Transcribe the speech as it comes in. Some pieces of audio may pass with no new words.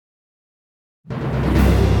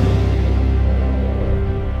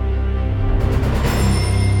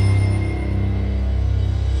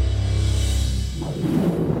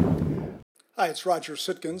Hi, it's Roger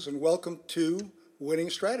Sitkins, and welcome to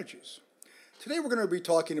Winning Strategies. Today we're going to be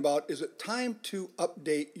talking about, is it time to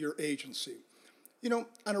update your agency? On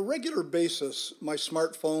a regular basis, my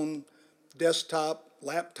smartphone, desktop,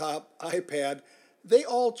 laptop, iPad, they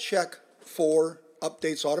all check for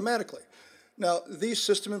updates automatically. Now, these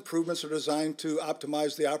system improvements are designed to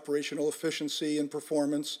optimize the operational efficiency and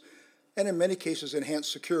performance, and in many cases enhance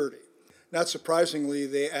security. Not surprisingly,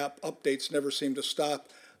 the app updates never seem to stop.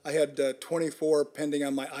 I had 24 pending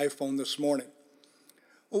on my iPhone this morning.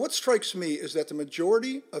 Well, what strikes me is that the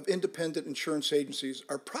majority of independent insurance agencies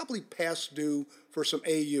are probably past due for some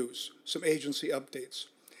AUs, some agency updates.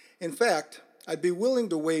 In fact, I'd be willing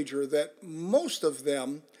to wager that most of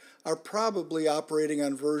them are probably operating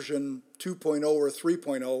on version 2.0 or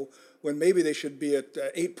 3.0 when maybe they should be at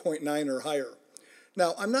 8.9 or higher.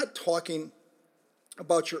 Now, I'm not talking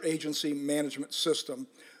about your agency management system,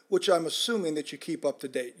 which I'm assuming that you keep up to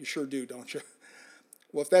date. You sure do, don't you?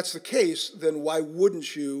 Well, if that's the case, then why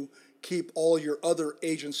wouldn't you keep all your other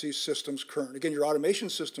agency systems current? Again, your automation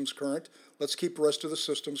system's current. Let's keep the rest of the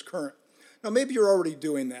systems current. Now, maybe you're already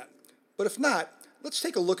doing that. But if not, let's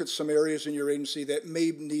take a look at some areas in your agency that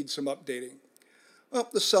may need some updating. Well,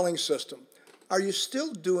 the selling system. Are you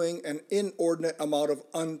still doing an inordinate amount of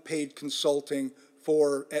unpaid consulting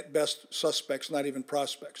for, at best, suspects, not even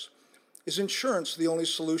prospects? Is insurance the only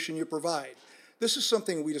solution you provide? This is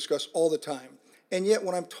something we discuss all the time. And yet,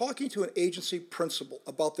 when I'm talking to an agency principal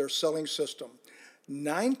about their selling system,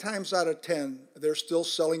 9 times out of 10, they're still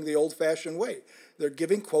selling the old-fashioned way. They're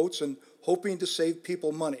giving quotes and hoping to save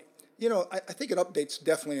people money. I think an update's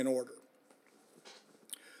definitely in order.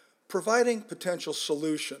 Providing potential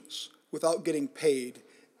solutions without getting paid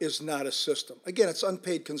is not a system. Again, it's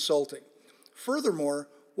unpaid consulting. Furthermore,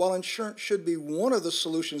 while insurance should be one of the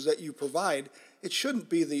solutions that you provide, it shouldn't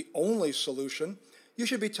be the only solution. You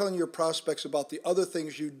should be telling your prospects about the other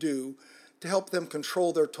things you do to help them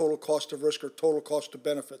control their total cost of risk or total cost of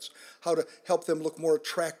benefits, how to help them look more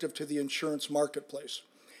attractive to the insurance marketplace.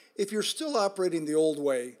 If you're still operating the old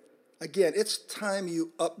way, again, it's time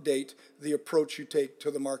you update the approach you take to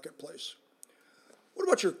the marketplace. What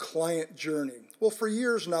about your client journey? Well, for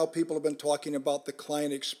years now, people have been talking about the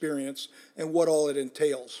client experience and what all it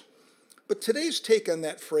entails. But today's take on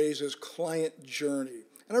that phrase is client journey.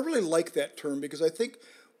 And I really like that term because I think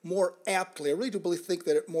I really do think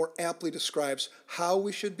that it more aptly describes how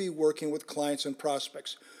we should be working with clients and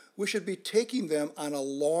prospects. We should be taking them on a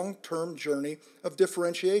long-term journey of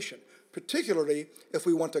differentiation, particularly if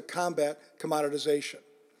we want to combat commoditization.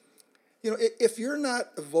 If you're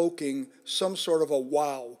not evoking some sort of a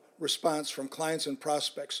wow response from clients and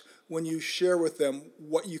prospects when you share with them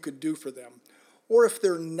what you could do for them, or if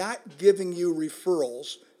they're not giving you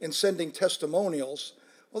referrals and sending testimonials,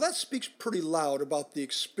 well, that speaks pretty loud about the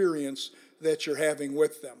experience that you're having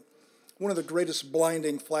with them. One of the greatest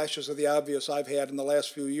blinding flashes of the obvious I've had in the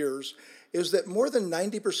last few years is that more than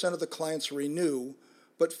 90% of the clients renew,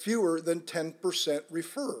 but fewer than 10%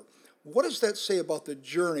 refer. What does that say about the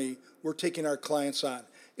journey we're taking our clients on?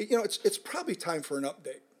 It's probably time for an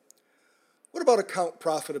update. What about account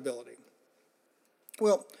profitability?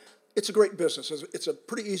 Well, it's a great business. It's a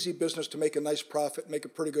pretty easy business to make a nice profit, make a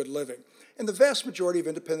pretty good living. And the vast majority of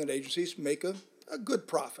independent agencies make a good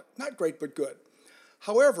profit. Not great, but good.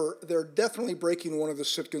 However, they're definitely breaking one of the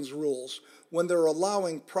Sitkins rules when they're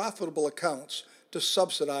allowing profitable accounts to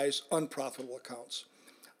subsidize unprofitable accounts.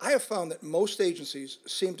 I have found that most agencies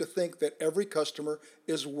seem to think that every customer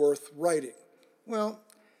is worth writing. Well,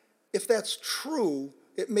 if that's true,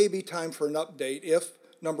 it may be time for an update if,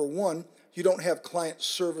 number one, you don't have client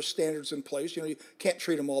service standards in place. You can't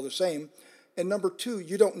treat them all the same. And number two,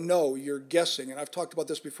 you don't know, you're guessing. And I've talked about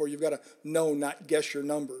this before. You've got to know, not guess your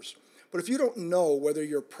numbers. But if you don't know whether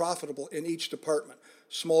you're profitable in each department,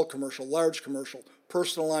 small commercial, large commercial,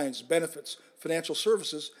 personal lines, benefits, financial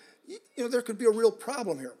services, there could be a real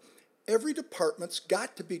problem here. Every department's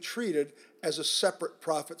got to be treated as a separate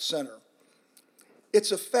profit center.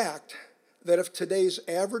 It's a fact that if today's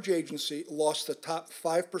average agency lost the top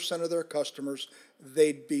 5% of their customers,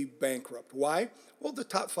 they'd be bankrupt. Why? Well, the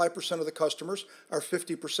top 5% of the customers are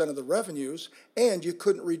 50% of the revenues, and you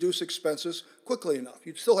couldn't reduce expenses quickly enough.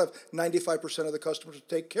 You'd still have 95% of the customers to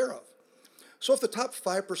take care of. So if the top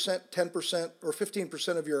 5%, 10%, or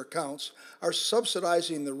 15% of your accounts are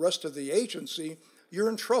subsidizing the rest of the agency, you're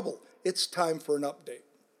in trouble. It's time for an update.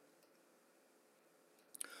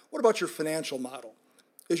 What about your financial model?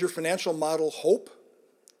 Is your financial model hope?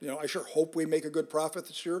 I sure hope we make a good profit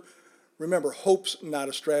this year. Remember, hope's not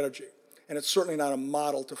a strategy, and it's certainly not a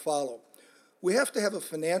model to follow. We have to have a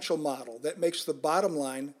financial model that makes the bottom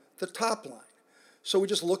line the top line. So we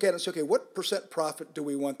just look at it and say, okay, what percent profit do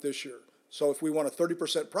we want this year? So if we want a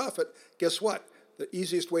 30% profit, guess what? The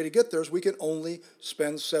easiest way to get there is we can only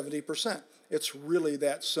spend 70%. It's really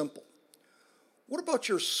that simple. What about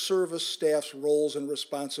your service staff's roles and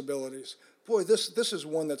responsibilities? Boy, this is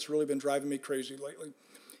one that's really been driving me crazy lately.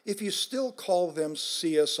 If you still call them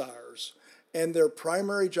CSRs, and their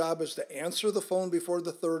primary job is to answer the phone before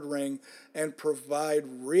the third ring and provide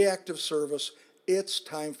reactive service, it's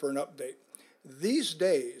time for an update. These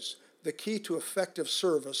days, the key to effective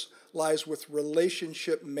service lies with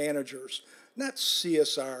relationship managers, not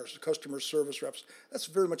CSRs, customer service reps. That's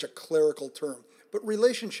very much a clerical term, but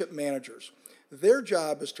relationship managers. Their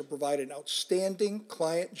job is to provide an outstanding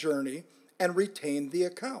client journey and retain the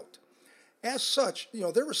account. As such,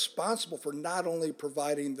 they're responsible for not only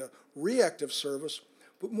providing the reactive service,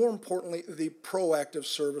 but more importantly, the proactive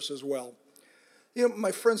service as well.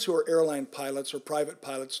 My friends who are airline pilots or private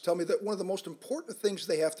pilots tell me that one of the most important things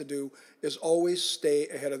they have to do is always stay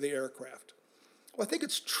ahead of the aircraft. Well, I think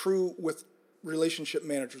it's true with relationship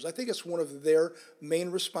managers. I think it's one of their main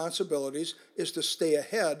responsibilities is to stay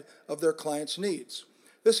ahead of their clients' needs.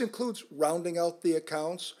 This includes rounding out the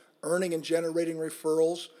accounts, earning and generating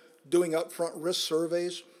referrals, doing upfront risk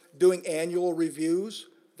surveys, doing annual reviews.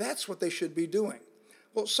 That's what they should be doing.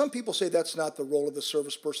 Well, some people say that's not the role of the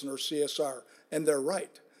service person or CSR, and they're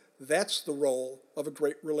right. That's the role of a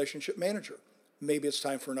great relationship manager. Maybe it's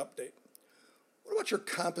time for an update. What about your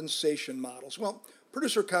compensation models? Well,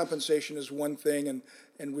 producer compensation is one thing,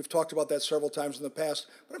 and we've talked about that several times in the past,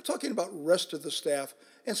 but I'm talking about rest of the staff,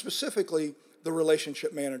 and specifically the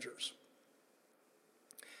relationship managers.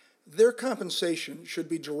 Their compensation should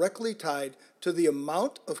be directly tied to the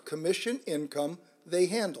amount of commission income they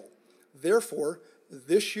handle. Therefore,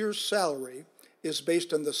 this year's salary is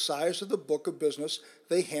based on the size of the book of business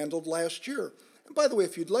they handled last year. And by the way,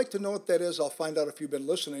 if you'd like to know what that is, I'll find out if you've been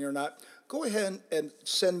listening or not. Go ahead and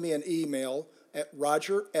send me an email at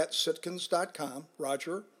roger@sitkins.com,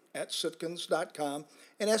 roger@sitkins.com,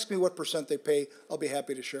 and ask me what percent they pay. I'll be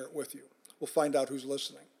happy to share it with you. We'll find out who's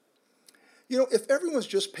listening. If everyone's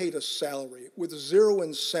just paid a salary with zero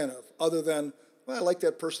incentive other than, well, I like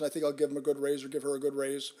that person, I think I'll give him a good raise or give her a good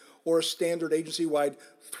raise, or a standard agency-wide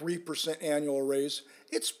 3% annual raise,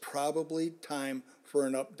 it's probably time for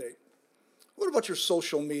an update. What about your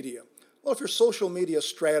social media? Well, if your social media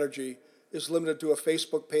strategy is limited to a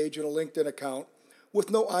Facebook page and a LinkedIn account with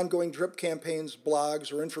no ongoing drip campaigns,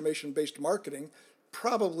 blogs, or information-based marketing,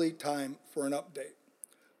 probably time for an update.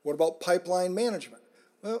 What about pipeline management?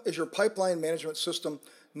 Well, is your pipeline management system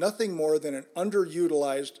nothing more than an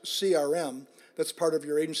underutilized CRM that's part of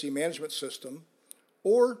your agency management system?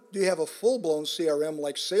 Or do you have a full-blown CRM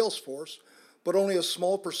like Salesforce, but only a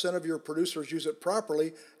small percent of your producers use it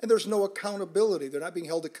properly, and there's no accountability? They're not being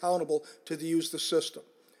held accountable to use the system.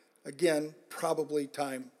 Again, probably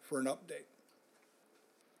time for an update.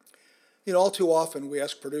 All too often we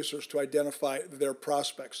ask producers to identify their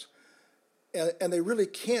prospects. And they really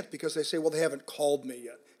can't because they say, well, they haven't called me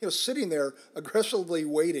yet. Sitting there aggressively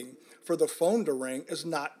waiting for the phone to ring is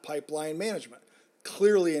not pipeline management.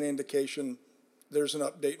 Clearly an indication there's an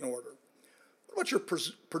update in order. What about your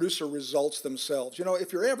producer results themselves?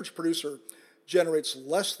 If your average producer generates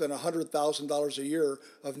less than $100,000 a year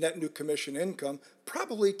of net new commission income,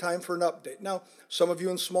 probably time for an update. Now, some of you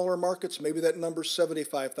in smaller markets, maybe that number's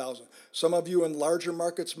 $75,000. Some of you in larger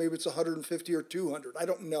markets, maybe it's $150,000 or $200,000. I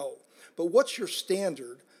don't know. But what's your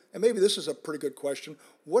standard? And maybe this is a pretty good question.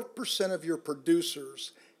 What percent of your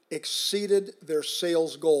producers exceeded their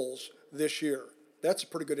sales goals this year? That's a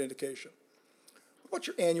pretty good indication. What about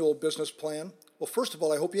your annual business plan? Well, first of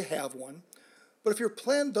all, I hope you have one. But if your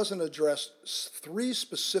plan doesn't address 3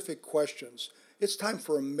 specific questions, it's time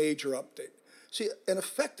for a major update. See, an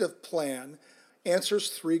effective plan answers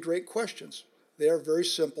 3 great questions. They are very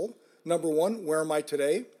simple. Number 1, where am I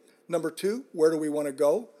today? Number 2, where do we want to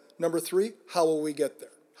go? Number 3, how will we get there?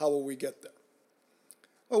 How will we get there?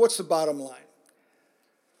 Well, what's the bottom line?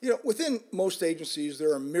 Within most agencies,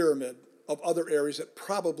 there are a myriad of other areas that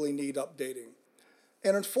probably need updating.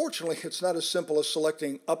 And unfortunately, it's not as simple as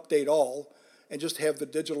selecting Update All and just have the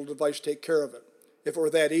digital device take care of it. If it were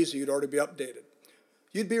that easy, you'd already be updated.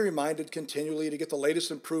 You'd be reminded continually to get the latest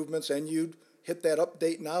improvements, and you'd hit that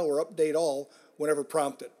Update Now or Update All whenever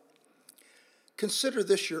prompted. Consider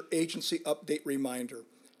this your agency update reminder.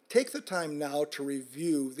 Take the time now to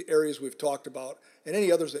review the areas we've talked about and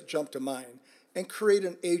any others that jump to mind and create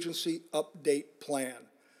an agency update plan.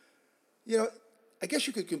 I guess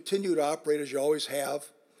you could continue to operate as you always have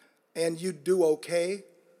and you'd do okay,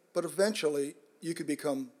 but eventually you could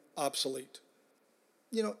become obsolete.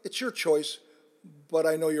 It's your choice, but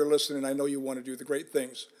I know you're listening. I know you want to do the great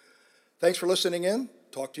things. Thanks for listening in.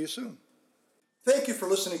 Talk to you soon. Thank you for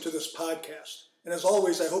listening to this podcast. And as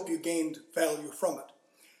always, I hope you gained value from it.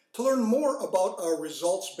 To learn more about our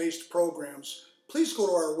results-based programs, please go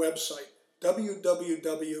to our website,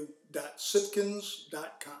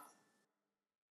 www.sitkins.com.